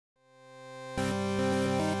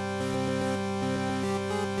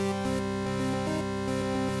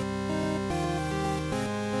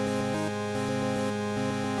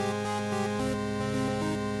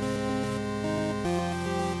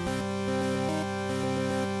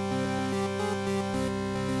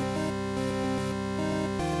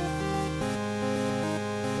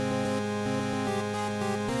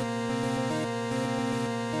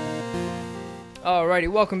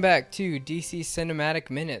Alrighty, welcome back to DC Cinematic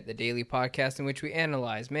Minute, the daily podcast in which we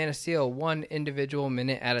analyze Man of Steel one individual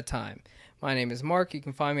minute at a time. My name is Mark. You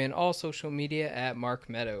can find me on all social media at Mark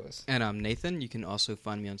Meadows. And I'm Nathan. You can also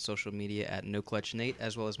find me on social media at NoClutchNate,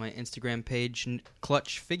 as well as my Instagram page,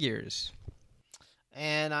 Clutch Figures.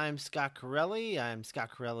 And I'm Scott Corelli. I'm Scott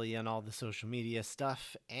Corelli on all the social media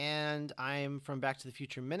stuff. And I'm from Back to the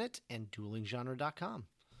Future Minute and DuelingGenre.com.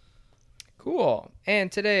 Cool.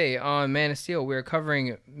 And today on Man of Steel, we're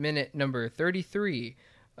covering minute number 33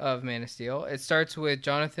 of Man of Steel. It starts with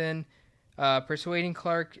Jonathan persuading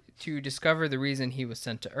Clark to discover the reason he was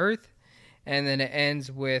sent to Earth. And then it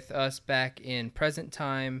ends with us back in present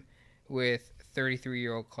time with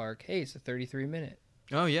 33-year-old Clark. Hey, it's a 33 minute.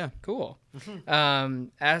 Oh, yeah. Cool.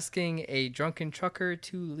 Asking a drunken trucker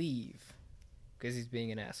to leave because he's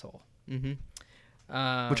being an asshole.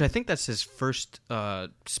 Mm-hmm. Which I think that's his first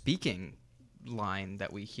speaking line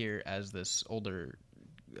that we hear as this older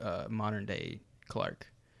modern day Clark.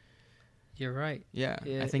 You're right. Yeah,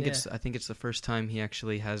 I think it's the first time he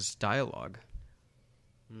actually has dialogue.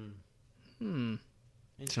 Interesting.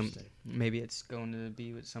 So maybe it's going to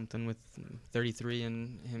be with something with 33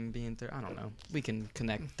 and him being there. I don't know. We can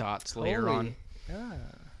connect dots later on. Yeah.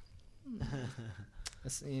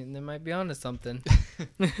 They might be onto something.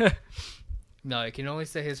 No, you can only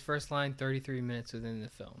say his first line 33 minutes within the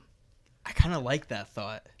film. I kind of like that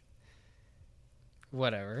thought.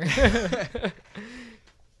 Whatever.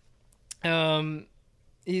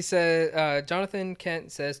 He said, Jonathan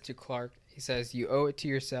Kent says to Clark, he says, you owe it to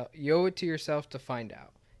yourself to find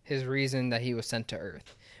out his reason that he was sent to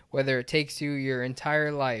Earth, whether it takes you your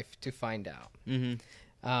entire life to find out.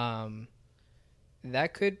 Mm-hmm.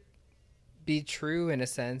 That could be true in a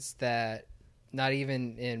sense that not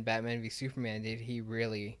even in Batman v Superman did he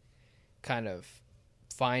really kind of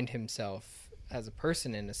find himself as a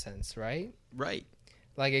person in a sense, right? Right.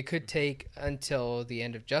 Like it could take until the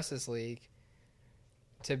end of Justice League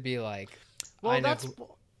to be like, well,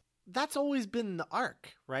 that's always been the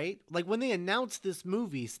arc, right? Like when they announced this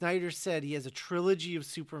movie, Snyder said he has a trilogy of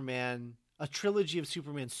Superman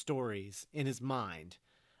stories in his mind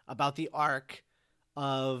about the arc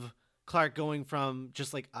of Clark going from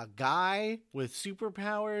just like a guy with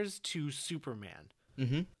superpowers to Superman.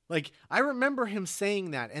 Mm-hmm. Like I remember him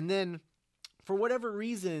saying that, and then for whatever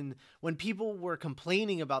reason, when people were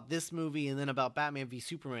complaining about this movie and then about Batman v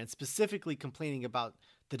Superman, specifically complaining about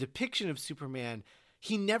the depiction of Superman,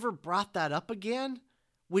 he never brought that up again,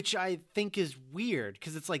 which I think is weird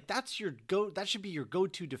because it's like that should be your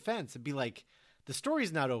go-to defense and be like, the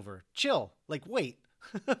story's not over. Chill. Like wait.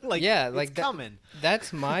 Like yeah, like it's coming.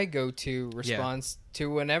 That's my go-to response to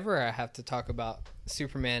whenever I have to talk about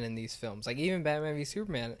Superman in these films. Like even Batman v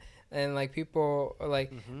Superman. And like people are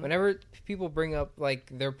like, whenever people bring up like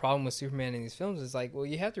their problem with Superman in these films, it's like, well,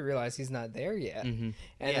 you have to realize he's not there yet. Mm-hmm.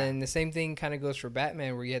 And then the same thing kind of goes for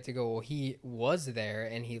Batman, where you have to go, well, he was there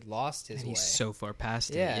and he lost his way. He's so far past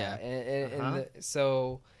it. Yeah.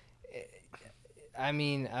 So, I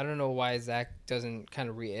mean, I don't know why Zach doesn't kind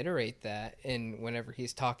of reiterate that whenever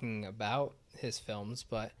he's talking about his films,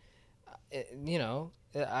 but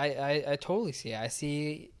I totally see it. I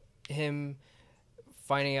see him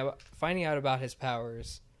finding out about his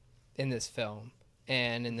powers in this film,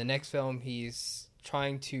 and in the next film he's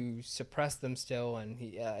trying to suppress them still, and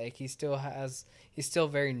he's still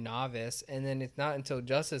very novice. And then it's not until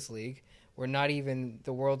Justice League, where not even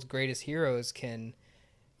the world's greatest heroes can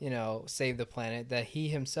save the planet, that he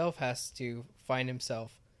himself has to find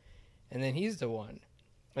himself, and then he's the one.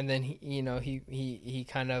 And then he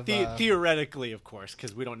kind of theoretically, of course,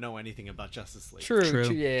 because we don't know anything about Justice League. True.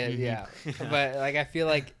 Yeah. But like, I feel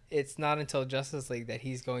like it's not until Justice League that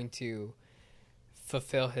he's going to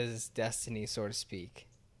fulfill his destiny, so to speak.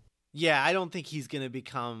 Yeah, I don't think he's going to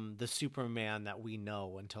become the Superman that we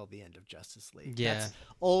know until the end of Justice League. Yeah, that's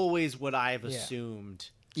always what I've assumed.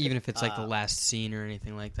 Even if it's like the last scene or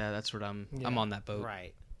anything like that, that's what I'm on that boat.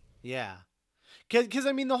 Right. Yeah. Because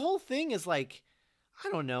I mean, the whole thing is like, I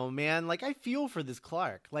don't know, man. Like, I feel for this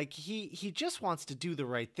Clark. Like, he just wants to do the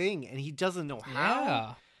right thing, and he doesn't know how.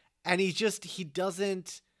 Yeah. And he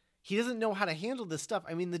doesn't know how to handle this stuff.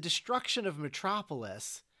 I mean, the destruction of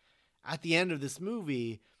Metropolis at the end of this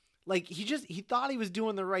movie, like, he thought he was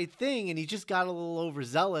doing the right thing, and he just got a little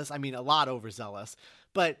overzealous. I mean, a lot overzealous.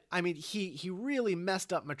 But, I mean, he really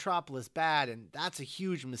messed up Metropolis bad, and that's a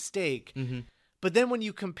huge mistake. Mm-hmm. But then when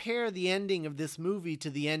you compare the ending of this movie to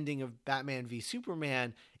the ending of Batman v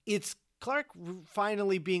Superman, it's Clark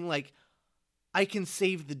finally being like, I can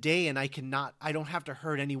save the day and I don't have to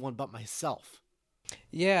hurt anyone but myself.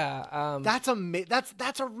 Yeah. That's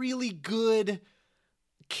a really good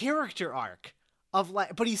character arc. of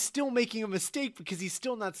like, but he's still making a mistake because he's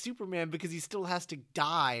still not Superman because he still has to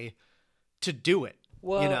die to do it.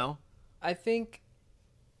 Well, you know, I think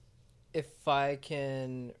if I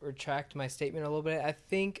can retract my statement a little bit, I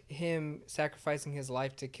think him sacrificing his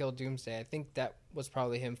life to kill Doomsday, I think that was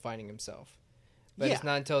probably him finding himself. But Yeah. it's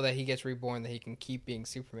not until that he gets reborn that he can keep being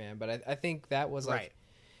Superman. But I think that was like Right.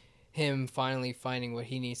 him finally finding what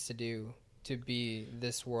he needs to do to be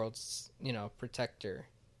this world's, protector.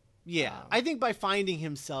 Yeah, I think by finding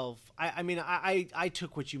himself, I mean, I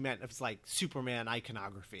took what you meant as like Superman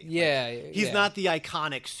iconography. Yeah, Like, he's yeah. not the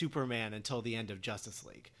iconic Superman until the end of Justice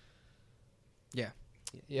League. Yeah.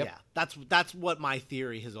 Yep. Yeah, that's what my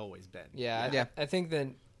theory has always been. Yeah. I think that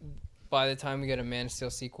by the time we get a Man of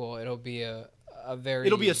Steel sequel, it'll be a very...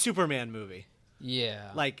 It'll be a Superman movie.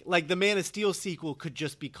 Yeah. Like the Man of Steel sequel could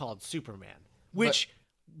just be called Superman, which,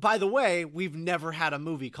 by the way, we've never had a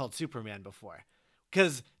movie called Superman before.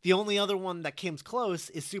 Because the only other one that comes close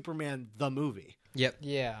is Superman the movie. Yep.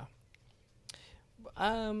 Yeah.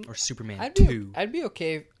 Or Superman I'd 2. I'd be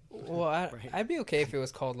okay. Well, Right. I'd be okay if it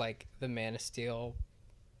was called like the Man of Steel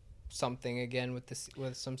something again with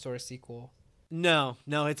some sort of sequel. No,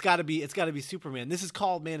 it's got to be Superman. This is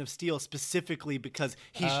called Man of Steel specifically because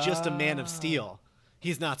he's just a Man of Steel.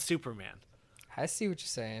 He's not Superman. I see what you're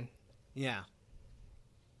saying. Yeah.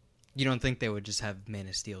 You don't think they would just have Man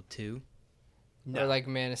of Steel 2? No. Or like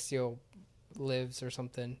Man of Steel Lives or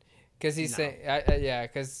something. Because he's No. saying,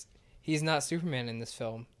 because he's not Superman in this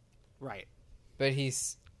film, Right. but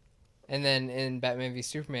he's. And then in Batman v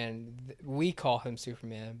Superman, we call him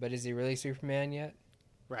Superman, but is he really Superman yet?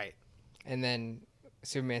 Right. And then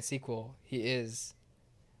Superman sequel, he is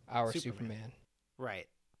our Superman. Right.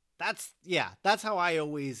 That's how I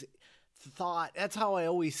always thought. That's how I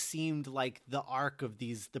always seemed like the arc of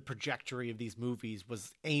the trajectory of these movies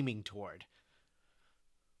was aiming toward.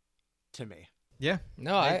 To me. Yeah.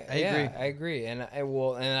 No, I agree. agree. I agree, and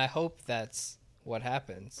I hope that's what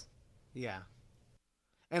happens. Yeah.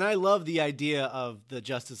 And I love the idea of the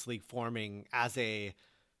Justice League forming as a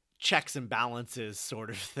checks and balances sort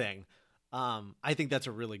of thing. I think that's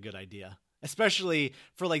a really good idea, especially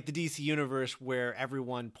for like the DC universe where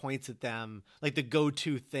everyone points at them. Like the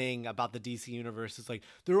go-to thing about the DC universe is like,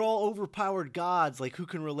 they're all overpowered gods. Like who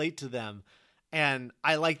can relate to them? And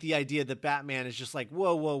I like the idea that Batman is just like,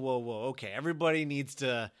 whoa. Okay,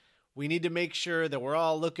 we need to make sure that we're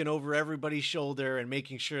all looking over everybody's shoulder and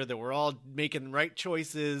making sure that we're all making right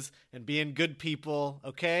choices and being good people.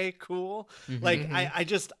 Okay, cool. Mm-hmm. Like,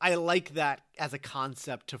 I like that as a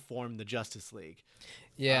concept to form the Justice League.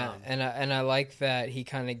 Yeah, and I like that he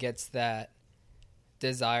kind of gets that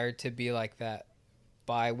desire to be like that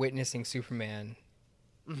by witnessing Superman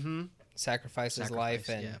sacrifice his life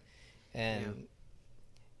and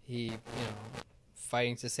he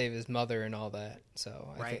fighting to save his mother and all that.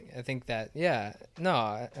 So I think that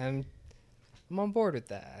I'm on board with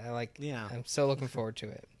that. I'm so looking forward to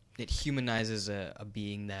it. It humanizes a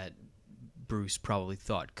being that Bruce probably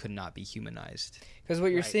thought could not be humanized. Because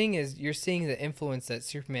what you're seeing is the influence that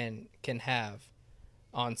Superman can have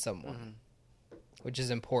on someone, which is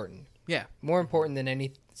important. Yeah. More important than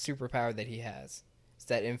any superpower that he has. It's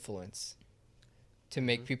that influence to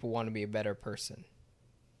make people want to be a better person.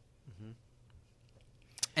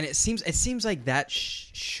 And it seems like that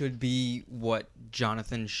should be what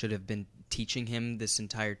Jonathan should have been teaching him this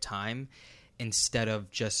entire time, instead of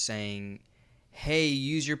just saying, hey,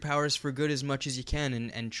 use your powers for good as much as you can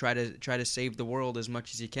and try to save the world as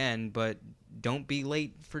much as you can, but don't be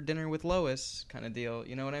late for dinner with Lois kind of deal.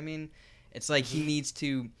 You know what I mean? It's like he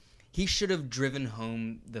should have driven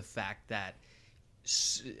home the fact that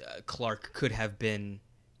Clark could have been,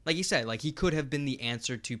 like you said, like he could have been the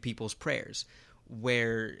answer to people's prayers,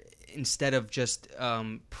 where instead of just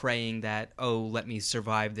praying that, oh, let me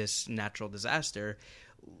survive this natural disaster,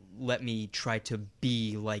 let me try to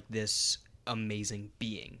be like this amazing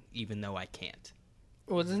being, even though I can't.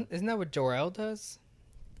 Well, isn't that what Jor-El does?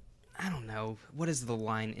 I don't know. What is the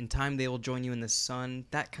line? In time they will join you in the sun.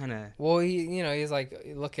 That kind of... Well, he's like,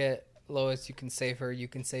 look at Lois, you can save her, you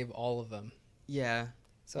can save all of them. Yeah.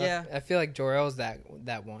 So yeah. I feel like Jor-El's that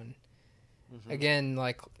one. Again,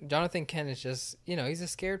 like Jonathan Kent is just, he's a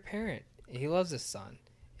scared parent. He loves his son.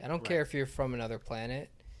 I don't care if you're from another planet.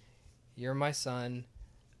 You're my son.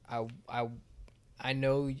 I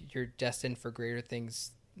know you're destined for greater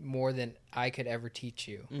things more than I could ever teach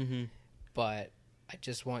you. Mm-hmm. But I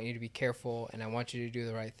just want you to be careful, and I want you to do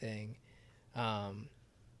the right thing.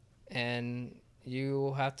 And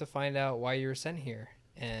you have to find out why you were sent here.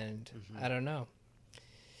 And I don't know.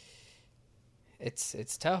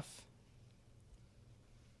 It's tough.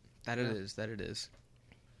 That it is.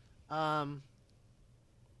 I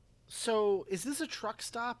So, is this a truck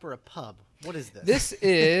stop or a pub? What is this?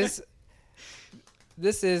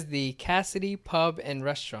 This is the Cassidy Pub and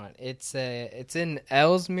Restaurant. It's in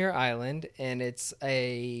Ellesmere Island, and it's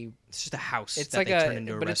just a house. It's that like they turn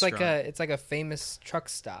into a but restaurant. it's like a famous truck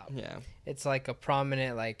stop. Yeah. It's like a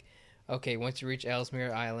prominent, like, okay, once you reach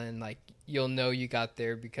Ellesmere Island, like, you'll know you got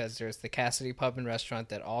there because there's the Cassidy Pub and Restaurant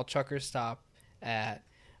that all truckers stop at.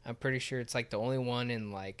 I'm pretty sure it's like the only one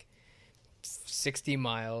in like 60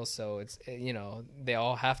 miles, so it's, they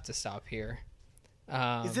all have to stop here.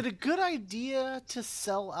 Is it a good idea to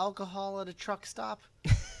sell alcohol at a truck stop?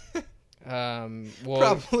 Well,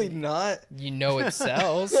 Probably not. It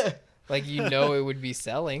sells. Like, it would be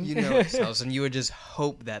selling. It sells, and you would just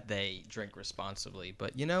hope that they drink responsibly.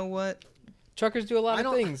 But you know what? Truckers do a lot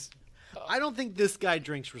of things. I don't think this guy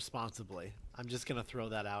drinks responsibly. I'm just going to throw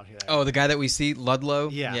that out here. Oh, the guy that we see, Ludlow?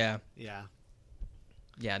 Yeah.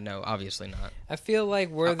 Yeah, no, obviously not. I feel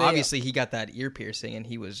like obviously he got that ear piercing, and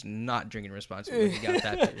he was not drinking responsibly when he got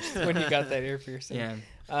that piercing. when he got that ear piercing. Yeah.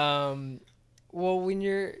 Well, when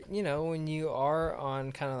you are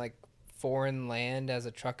on kind of like foreign land as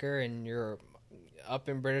a trucker, and you're up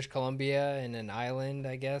in British Columbia in an island,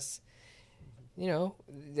 I guess,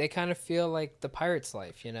 they kind of feel like the pirate's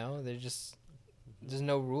life. There's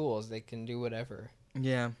no rules; they can do whatever.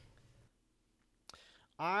 Yeah.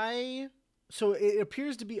 So it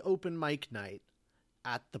appears to be open mic night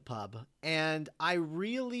at the pub, and I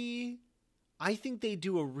think they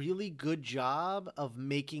do a really good job of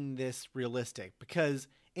making this realistic, because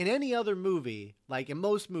in any other movie, like in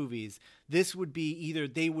most movies, this would be either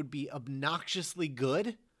they would be obnoxiously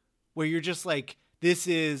good, where you're just like, this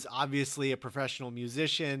is obviously a professional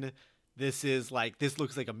musician. This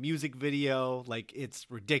looks like a music video. Like, it's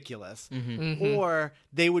ridiculous. Mm-hmm. Mm-hmm. Or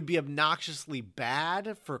they would be obnoxiously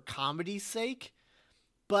bad for comedy's sake.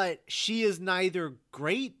 But she is neither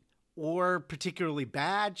great or particularly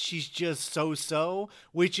bad. She's just so-so,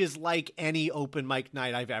 which is like any open mic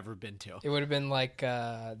night I've ever been to. It would have been like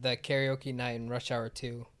the karaoke night in Rush Hour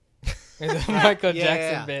 2. The Michael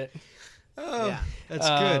Jackson bit. Oh, Yeah. that's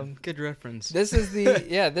good. Good reference. This is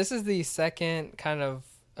the second kind of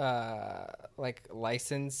like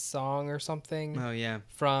licensed song or something. Oh, yeah.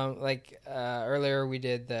 From earlier we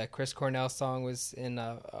did the Chris Cornell song was in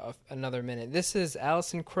Another Minute. This is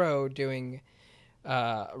Alison Crowe doing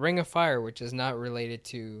Ring of Fire, which is not related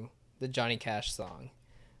to the Johnny Cash song.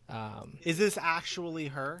 Is this actually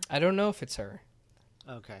her? I don't know if it's her.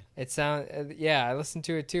 Okay. It I listened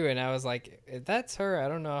to it too, and I was like, if that's her, I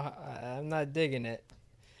don't know. I'm not digging it.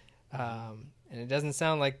 And it doesn't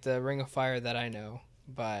sound like the Ring of Fire that I know.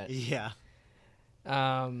 But yeah,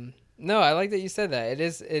 no, I like that you said that.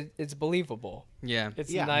 It's believable. Yeah,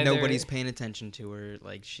 It's nobody's paying attention to her.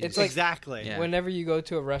 Like she's It's like- exactly. Yeah. Whenever you go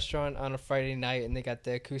to a restaurant on a Friday night and they got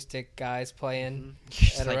the acoustic guys playing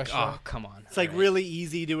she's at a like, restaurant, oh, come on. It's like All right. really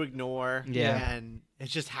easy to ignore. Yeah. And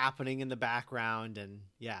it's just happening in the background, and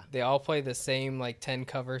yeah. they all play the same like 10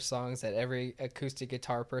 cover songs that every acoustic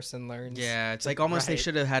guitar person learns. Yeah, it's like almost they Right.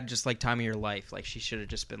 should have had just like Time of Your Life. Like she should have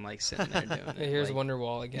just been like sitting there doing it. Here's like,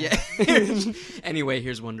 Wonderwall again. Yeah. Anyway,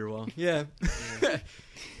 here's Wonderwall. Yeah.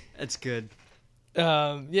 That's good.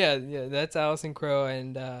 Yeah, that's Alison Crowe,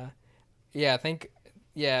 and I think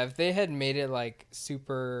if they had made it like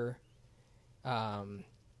super,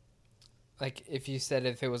 like if you said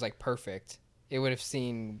if it was like perfect, it would have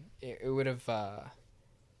seemed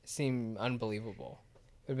unbelievable.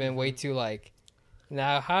 It would have been way too like,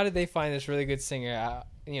 now how did they find this really good singer out,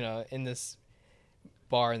 in this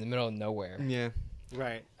bar in the middle of nowhere? Yeah.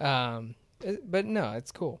 Right. But no,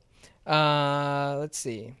 it's cool. Let's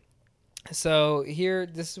see. So here,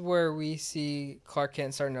 this is where we see Clark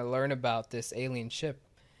Kent starting to learn about this alien ship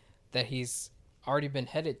that he's already been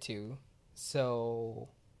headed to. So,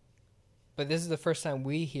 but this is the first time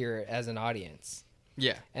we hear it as an audience.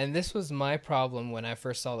 Yeah. And this was my problem when I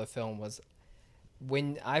first saw the film. Was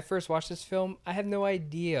when I first watched this film, I had no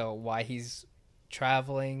idea why he's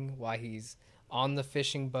traveling, why he's on the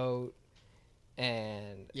fishing boat.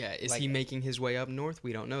 And Yeah, is like, he making his way up north?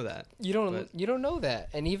 We don't know that. You don't know that.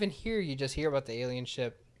 And even here, you just hear about the alien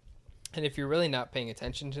ship. And if you're really not paying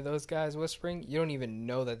attention to those guys whispering, you don't even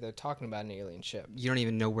know that they're talking about an alien ship. You don't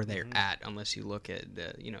even know where they're at unless you look at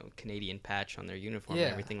the Canadian patch on their uniform Yeah.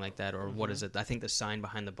 and everything like that. Or what is it? I think the sign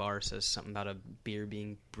behind the bar says something about a beer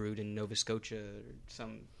being brewed in Nova Scotia or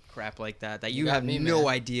some crap like that. That you got have me, no man.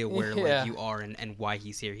 idea where Yeah. like you are and why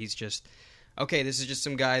he's here. He's just okay. This is just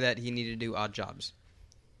some guy that he needed to do odd jobs.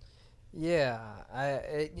 Yeah,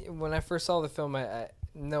 when I first saw the film, I had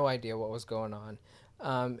no idea what was going on.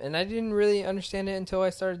 And I didn't really understand it until I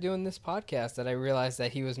started doing this podcast, that I realized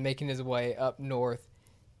that he was making his way up north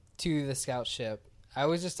to the scout ship. I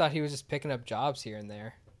always just thought he was just picking up jobs here and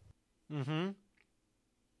there. Mm-hmm.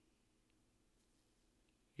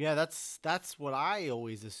 Yeah, that's what I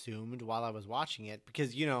always assumed while I was watching it,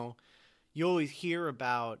 because you always hear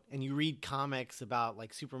about and you read comics about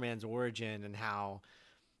like Superman's origin and how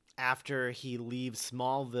after he leaves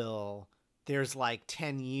Smallville, there's like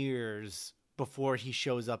 10 years before he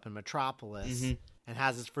shows up in Metropolis and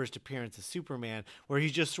has his first appearance as Superman, where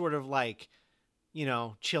he's just sort of like,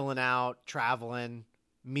 chilling out, traveling,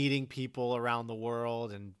 meeting people around the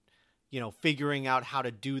world, and figuring out how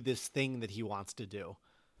to do this thing that he wants to do.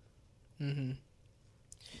 Mm-hmm.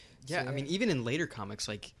 Yeah, So, I mean, even in later comics,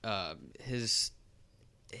 like his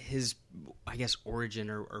I guess origin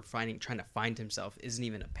or trying to find himself isn't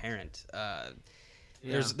even apparent.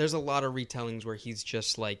 There's a lot of retellings where he's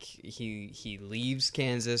just like he leaves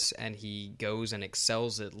Kansas and he goes and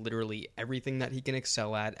excels at literally everything that he can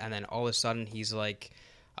excel at, and then all of a sudden he's like,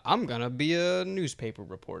 I'm gonna be a newspaper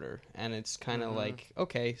reporter, and it's kind of like,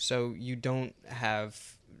 okay, so you don't have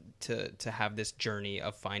to have this journey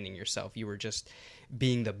of finding yourself. You were just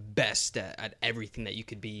being the best at everything that you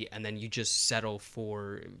could be, and then you just settle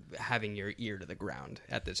for having your ear to the ground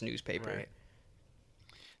at this newspaper. Right.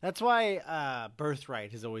 That's why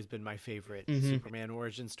Birthright has always been my favorite Superman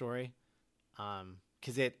origin story,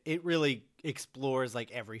 because it really explores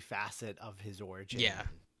like every facet of his origin. Yeah,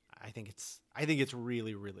 I think it's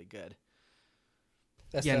really, really good.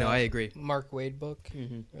 That's no, I agree. Mark Waid book.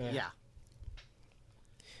 Yeah.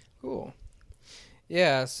 Cool.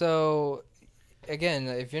 Yeah. So again,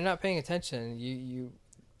 if you're not paying attention, you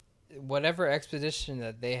whatever expedition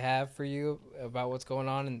that they have for you about what's going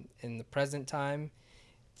on in the present time,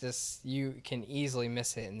 just you can easily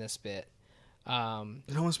miss it in this bit.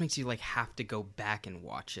 It almost makes you like have to go back and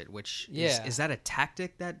watch it, which Yeah. is that a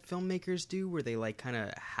tactic that filmmakers do where they like kind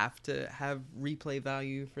of have to have replay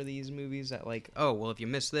value for these movies, that like, oh, well, if you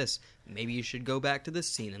miss this, maybe you should go back to this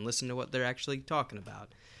scene and listen to what they're actually talking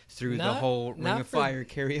about through the whole Ring of Fire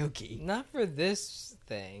karaoke. Not for this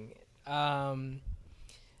thing.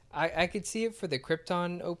 I could see it for the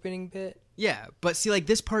Krypton opening bit. Yeah, but see, like,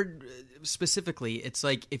 this part specifically, it's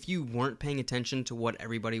like, if you weren't paying attention to what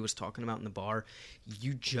everybody was talking about in the bar,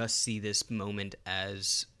 you just see this moment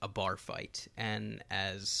as a bar fight and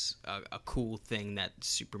as a cool thing that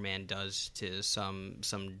Superman does to some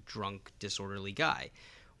drunk, disorderly guy,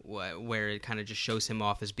 where it kind of just shows him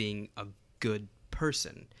off as being a good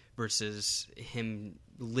person versus him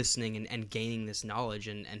listening and gaining this knowledge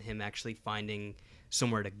and him actually finding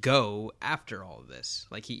somewhere to go after all of this.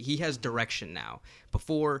 Like, he has direction now.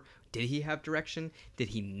 Before, did he have direction? Did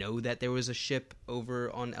he know that there was a ship over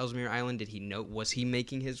on Ellesmere Island? Did he know, was he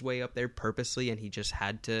making his way up there purposely and he just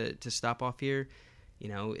had to stop off here?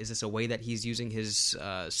 Is this a way that he's using his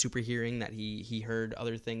super hearing, that he heard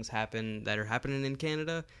other things happen that are happening in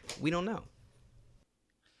Canada? We don't know.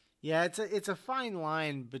 Yeah, it's a fine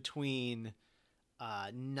line between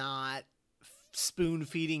not spoon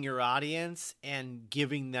feeding your audience and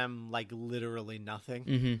giving them like literally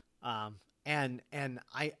nothing. And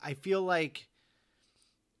I feel like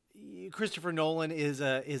Christopher Nolan is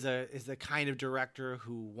a kind of director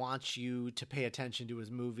who wants you to pay attention to his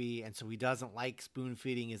movie, and so he doesn't like spoon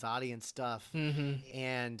feeding his audience stuff.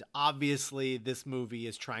 And obviously this movie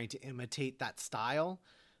is trying to imitate that style,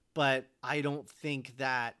 but I don't think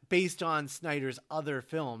that, based on Snyder's other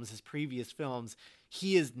films, his previous films,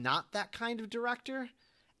 he is not that kind of director.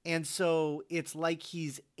 And so it's like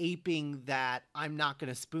he's aping that I'm not going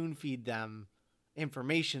to spoon feed them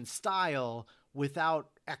information style without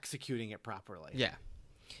executing it properly. Yeah.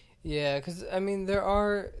 Yeah, because I mean there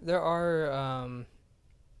are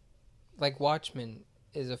like Watchmen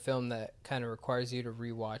is a film that kind of requires you to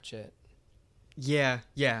rewatch it. Yeah,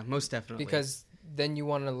 most definitely. Because then you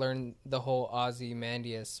want to learn the whole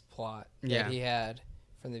Ozymandias plot that he had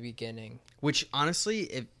from the beginning. Which,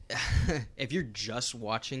 honestly, if you're just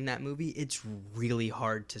watching that movie, it's really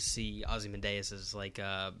hard to see Ozymandias' like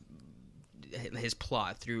his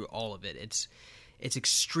plot through all of it. It's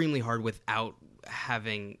extremely hard without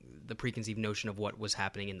having the preconceived notion of what was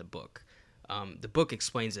happening in the book. The book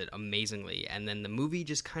explains it amazingly, and then the movie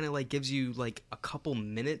just kind of like gives you like a couple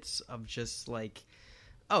minutes of just like,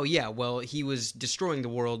 oh yeah, well, he was destroying the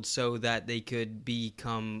world so that they could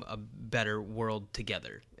become a better world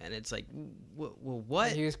together. And it's like, well,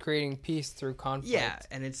 what? He was creating peace through conflict. Yeah,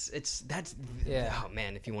 and oh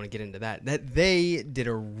man, if you want to get into that they did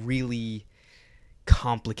a really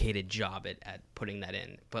complicated job at putting that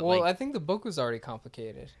in. But well, I think the book was already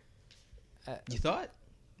complicated. You thought?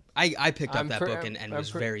 I picked up that book and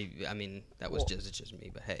was very, that was just me,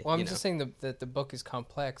 but hey. Well, I'm just saying that the book is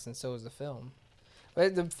complex and so is the film.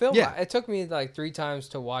 But the film, Yeah. it took me like 3 times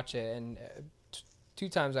to watch it, and 2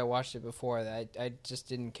 times I watched it before that. I just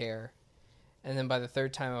didn't care. And then by the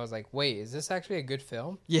 3rd time, I was like, wait, is this actually a good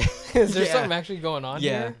film? Yeah. Is there Yeah. something actually going on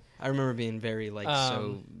here? I remember being very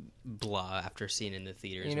so blah after seeing it in the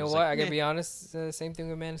theaters. You It know was what? like, I gotta meh. be honest. Same thing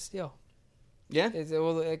with Man of Steel. Yeah.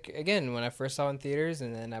 Well, like, again, when I first saw it in theaters,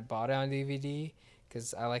 and then I bought it on DVD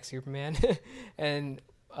because I like Superman, and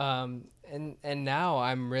now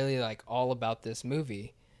I'm really like all about this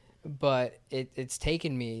movie, but it's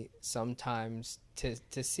taken me sometimes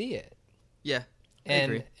to see it, Yeah. I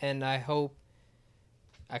agree. and I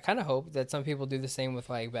kind of hope that some people do the same with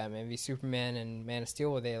like Batman v Superman and Man of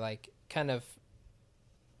Steel, where they like kind of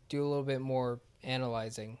do a little bit more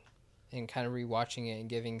analyzing and kind of rewatching it and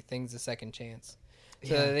giving things a second chance,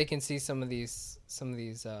 so that they can see some of these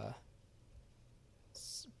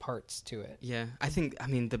parts to it. Yeah, I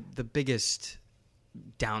mean the biggest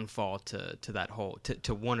downfall to that whole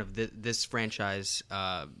to one of this franchise,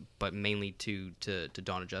 but mainly to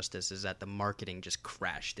Dawn of Justice, is that the marketing just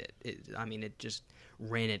crashed it. It just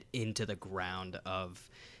ran it into the ground of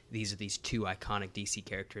these 2 iconic DC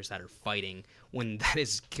characters that are fighting, when that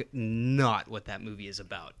is not what that movie is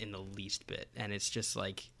about in the least bit. And it's just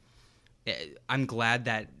like, I'm glad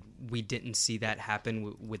that we didn't see that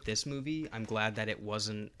happen with this movie. I'm glad that it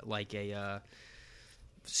wasn't like a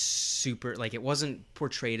it wasn't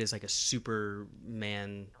portrayed as like a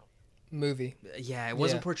Superman Movie. Yeah, it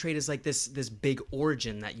wasn't portrayed as like this big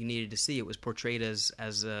origin that you needed to see. It was portrayed as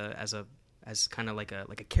kind of like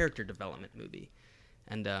a character development movie.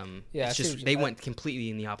 And it's just they went completely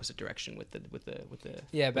in the opposite direction with the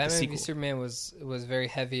Batman v sequel. Superman was very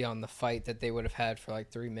heavy on the fight that they would have had for like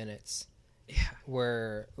 3 minutes. Yeah.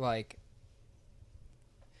 Where like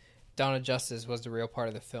Dawn of Justice was the real part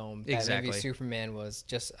of the film. Exactly. Batman v Superman was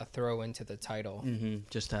just a throw into the title. Mm-hmm.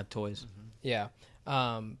 Just to have toys. Mm-hmm. Yeah.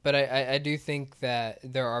 But I do think that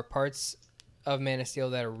there are parts of Man of Steel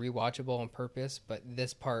that are rewatchable on purpose, but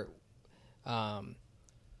this part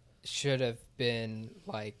should have been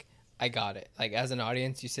like, I got it. Like, as an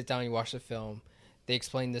audience, you sit down, you watch the film, they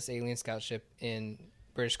explain this alien scout ship in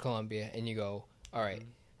British Columbia, and you go, all right,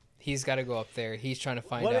 he's got to go up there. He's trying to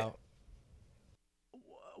find out.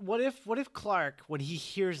 What if Clark, when he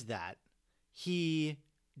hears that, he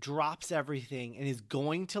drops everything and is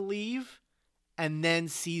going to leave, and then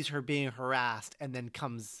sees her being harassed, and then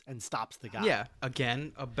comes and stops the guy? Yeah,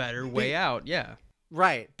 again, a better way out. Yeah.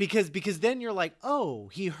 Right, because then you're like, oh,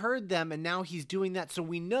 he heard them, and now he's doing that, so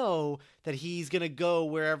we know that he's gonna go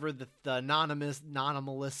wherever the anomalous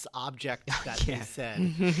object that they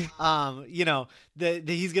said, that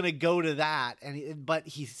he's gonna go to that, but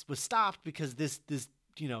he was stopped because this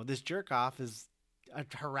jerk off is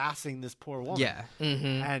harassing this poor woman. Yeah.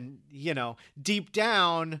 Mm-hmm. And deep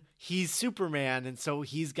down he's Superman, and so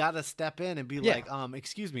he's got to step in and be like,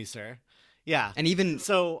 excuse me, sir. Yeah. And even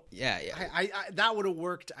so, yeah. I that would have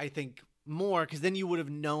worked, I think, more, because then you would have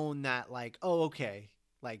known that, like, oh, okay,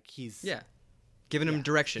 like he's giving him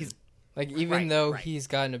direction. Like, even though he's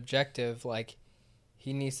got an objective, like,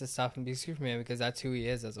 he needs to stop and be Superman because that's who he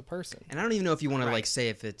is as a person. And I don't even know if you want to like say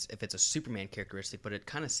if it's a Superman characteristic, but it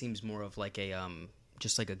kind of seems more of like a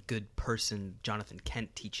just like a good person, Jonathan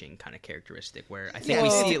Kent teaching kind of characteristic, where I think we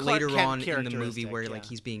see it later on in the movie where like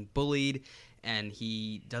he's being bullied and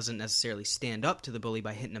he doesn't necessarily stand up to the bully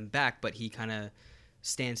by hitting him back, but he kind of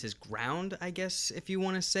stands his ground, I guess, if you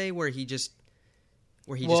want to say, where he just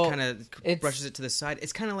kind of brushes it to the side.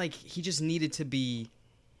 It's kind of like he just needed to be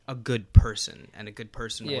a good person, and a good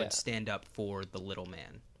person would stand up for the little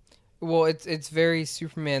man. Well, it's very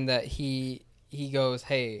Superman that he goes,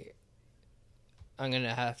 hey, I'm going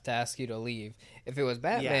to have to ask you to leave. If it was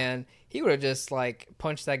Batman, he would have just, like,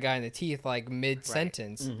 punched that guy in the teeth, like,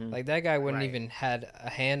 mid-sentence. Right. Mm-hmm. Like, that guy wouldn't even had a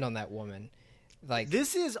hand on that woman. Like,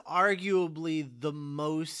 this is arguably the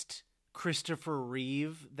most Christopher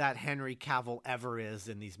Reeve that Henry Cavill ever is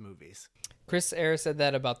in these movies. Chris Eyre said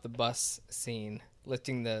that about the bus scene,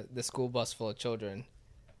 lifting the school bus full of children.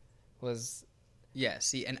 Yeah,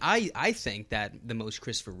 see, and I think that the most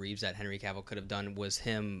Christopher Reeves that Henry Cavill could have done was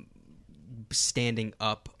him standing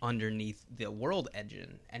up underneath the world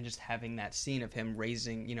engine and just having that scene of him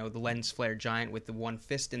raising, the lens flare giant with the one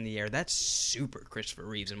fist in the air. That's super Christopher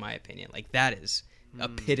Reeves, in my opinion. Like, that is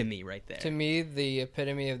epitome right there. To me, the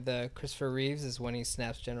epitome of the Christopher Reeves is when he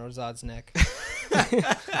snaps General Zod's neck.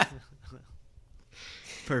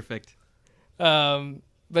 Perfect.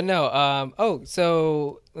 But no.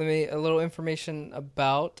 So let me a little information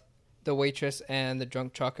about the waitress and the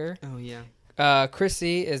drunk trucker. Oh yeah.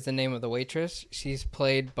 Chrissy is the name of the waitress. She's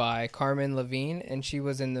played by Carmen Levine, and she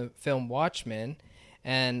was in the film Watchmen.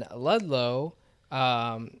 And Ludlow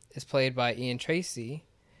is played by Ian Tracy,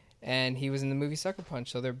 and he was in the movie Sucker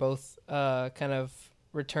Punch. So they're both kind of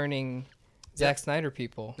returning Zack Snyder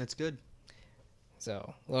people. That's good.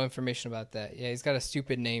 So a little information about that. Yeah, he's got a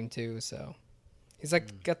stupid name too. So he's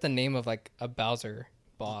like got the name of like a Bowser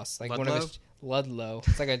boss, like one of his Ludlow.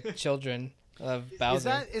 It's like a children of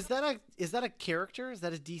Bowser. Is that a character? Is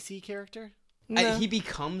that a DC character? No. He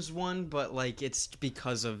becomes one, but like it's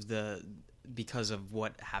because of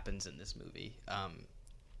what happens in this movie.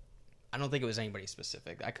 I don't think it was anybody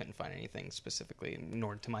specific. I couldn't find anything specifically,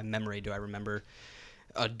 nor to my memory do I remember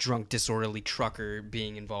a drunk, disorderly trucker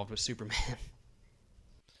being involved with Superman.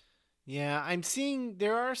 Yeah, I'm seeing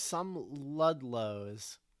there are some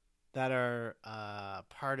Ludlows that are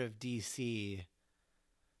part of DC,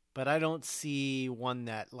 but I don't see one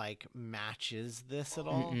that like matches this at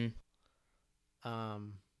all. Mm-mm.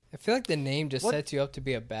 I feel like the name just sets you up to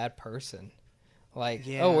be a bad person. Like,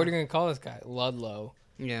 Yeah. oh, what are you going to call this guy? Ludlow.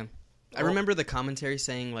 Yeah. I remember the commentary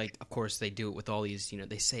saying, like, of course they do it with all these,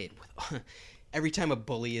 they say it with... Every time a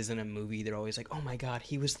bully is in a movie, they're always like, oh my god,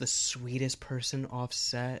 he was the sweetest person off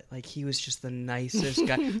set. Like, he was just the nicest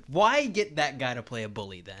guy. Why get that guy to play a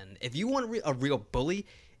bully, then? If you want a real bully,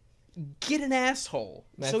 get an asshole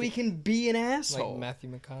so he can be an asshole. Like Matthew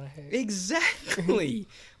McConaughey. Exactly.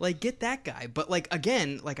 Like, get that guy. But, like,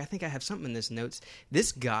 again, like, I think I have something in this notes.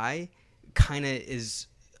 This guy kind of is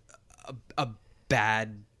a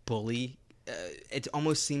bad bully. It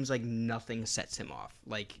almost seems like nothing sets him off.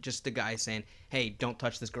 Like, just the guy saying, hey, don't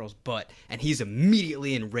touch this girl's butt. And he's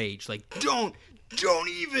immediately enraged. Like, don't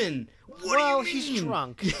even. What do you mean? He's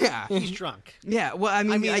drunk. Yeah. He's drunk. Yeah, well, I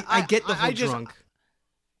mean, I get the whole drunk.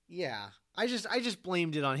 Yeah. I just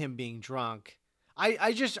blamed it on him being drunk.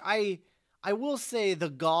 I will say the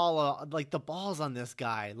gall, like the balls on this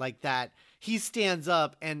guy, like that he stands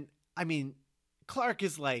up and, I mean, Clark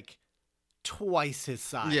is like twice his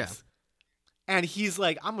size. Yeah. And he's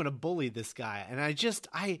like, I'm going to bully this guy. And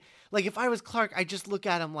like, if I was Clark, I just look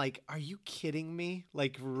at him like, are you kidding me?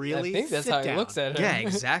 Like, really? I think that's Sit how down. he looks at him. Yeah,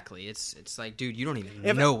 exactly. It's like, dude, you don't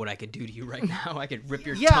even know what I could do to you right now. I could rip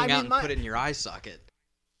your Yeah, tongue I mean, out and put it in your eye socket.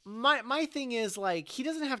 My thing is, like, he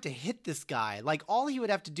doesn't have to hit this guy. Like, all he would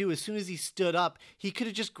have to do as soon as he stood up, he could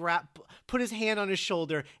have just put his hand on his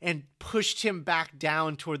shoulder and pushed him back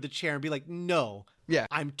down toward the chair and be like, no, Yeah.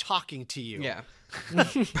 I'm talking to you. Yeah.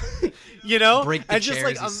 You know? Break the and just, chair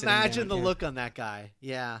like, as he's sitting imagine down, the yeah. look on that guy.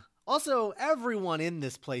 Yeah. Also, everyone in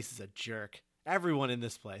this place is a jerk. Everyone in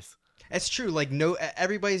this place. It's true. Like,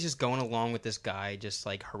 everybody's just going along with this guy, just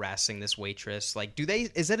like harassing this waitress. Like,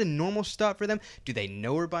 is that a normal stuff for them? Do they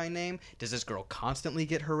know her by name? Does this girl constantly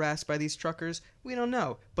get harassed by these truckers? We don't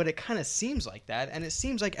know, but it kind of seems like that, and it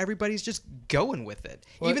seems like everybody's just going with it.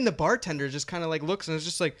 What? Even the bartender just kind of like looks and is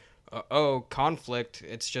just like, oh, conflict.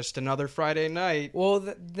 It's just another Friday night.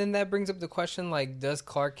 Well, then that brings up the question, like, does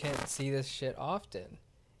Clark Kent see this shit often?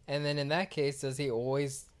 And then in that case, does he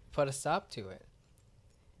always put a stop to it?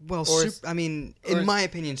 Well, in my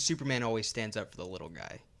opinion, Superman always stands up for the little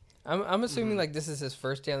guy. I'm assuming like this is his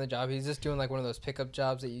first day on the job. He's just doing like one of those pickup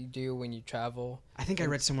jobs that you do when you travel. I think I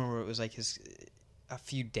read somewhere where it was like a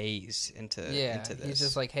few days into this. He's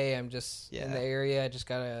just like, hey, I'm just in the area. I just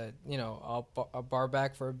gotta, I'll bar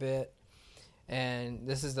back for a bit. And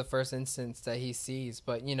this is the first instance that he sees.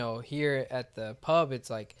 But here at the pub, it's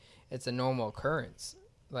like it's a normal occurrence,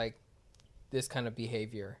 like this kind of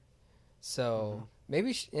behavior. So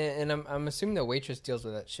maybe, and I'm assuming the waitress deals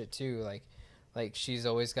with that shit too. Like she's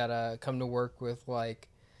always gotta come to work with like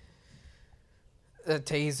a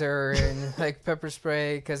taser and like pepper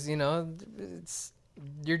spray because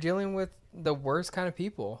you're dealing with the worst kind of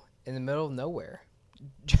people in the middle of nowhere.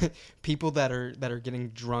 People that are getting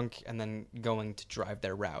drunk and then going to drive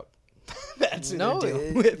their route. That's what they're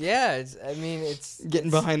dealing with. Yeah. It's getting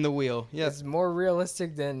behind the wheel. Yeah, it's more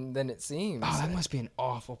realistic than it seems. Oh, that must be an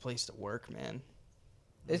awful place to work, man.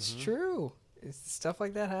 It's true. Stuff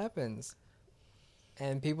like that happens,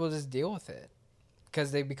 and people just deal with it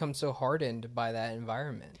because they become so hardened by that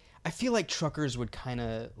environment. I feel like truckers would kind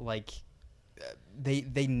of like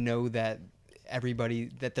they know that everybody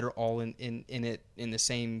that they're all in it in the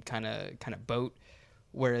same kind of boat,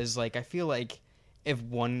 whereas like I feel like if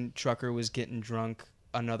one trucker was getting drunk,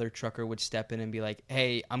 another trucker would step in and be like,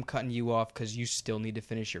 hey, I'm cutting you off because you still need to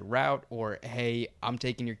finish your route, or hey, I'm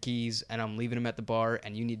taking your keys and I'm leaving them at the bar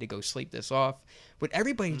and you need to go sleep this off. But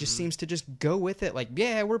everybody just seems to just go with it, like,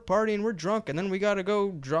 yeah, we're partying, we're drunk, and then we gotta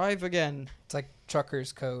go drive again. It's like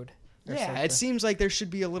truckers code. Yeah, it seems like there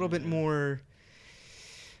should be a little bit more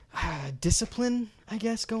discipline, I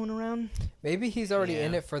guess, going around. Maybe he's already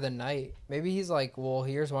in it for the night. Maybe he's like, well,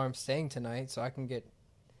 here's where I'm staying tonight, so I can get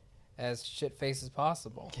as shit-faced as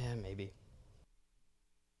possible. Yeah, maybe.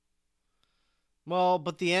 Well,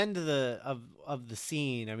 but the end of the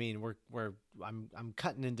scene, I mean, I'm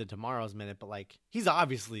cutting into tomorrow's minute, but like he's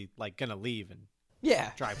obviously like gonna leave and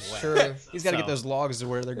Yeah. drive away. Sure. He's got to So- get those logs to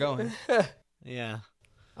where they're going. Yeah.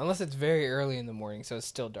 Unless it's very early in the morning, so it's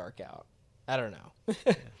still dark out. I don't know.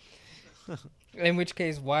 In which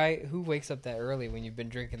case, who wakes up that early when you've been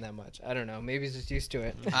drinking that much? I don't know. Maybe he's just used to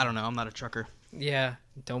it. I don't know. I'm not a trucker. Yeah,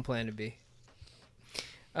 don't plan to be.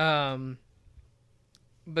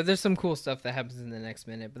 But there's some cool stuff that happens in the next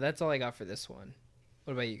minute. But that's all I got for this one.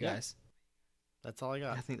 What about you Yeah. guys? That's all I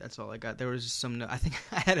got. I think that's all I got. There was some. I think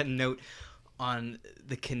I had a note on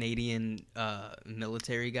the Canadian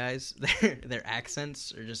military guys. Their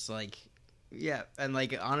accents are just like, yeah, and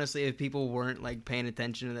like honestly, if people weren't like paying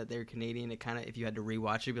attention to that they're Canadian, it kind of if you had to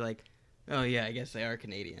rewatch it, it'd be like, oh yeah, I guess they are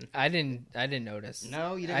Canadian. I didn't notice.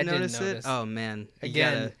 No, you I didn't notice it. Oh man, you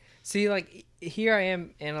Again, gotta- see, like here I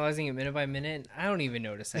am analyzing it minute by minute, and I don't even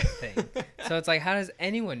notice that thing. So it's like, how does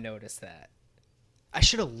anyone notice that? I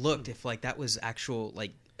should have looked if like that was actual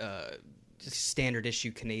like just standard issue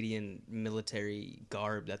Canadian military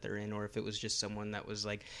garb that they're in, or if it was just someone that was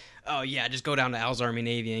like, oh yeah, just go down to Al's Army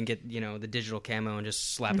Navy and get the digital camo and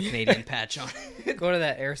just slap a Canadian patch on it. Go to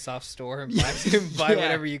that airsoft store and buy Yeah.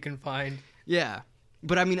 whatever you can find. Yeah,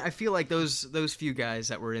 but I mean, I feel like those few guys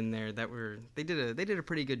that were in there they did a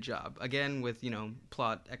pretty good job again with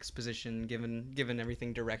plot exposition, given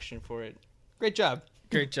everything direction for it. Great job.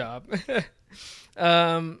 Great job.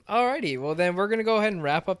 Alrighty, well then we're gonna go ahead and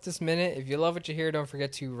wrap up this minute. If you love what you hear, don't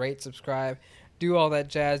forget to rate, subscribe, do all that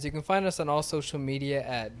jazz. You can find us on all social media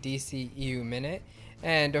at DCEU Minute,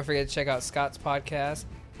 and don't forget to check out Scott's podcast,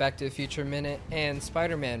 Back to the Future Minute, and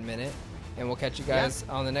Spider-Man Minute. And we'll catch you guys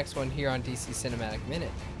on the next one here on DC Cinematic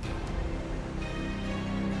Minute.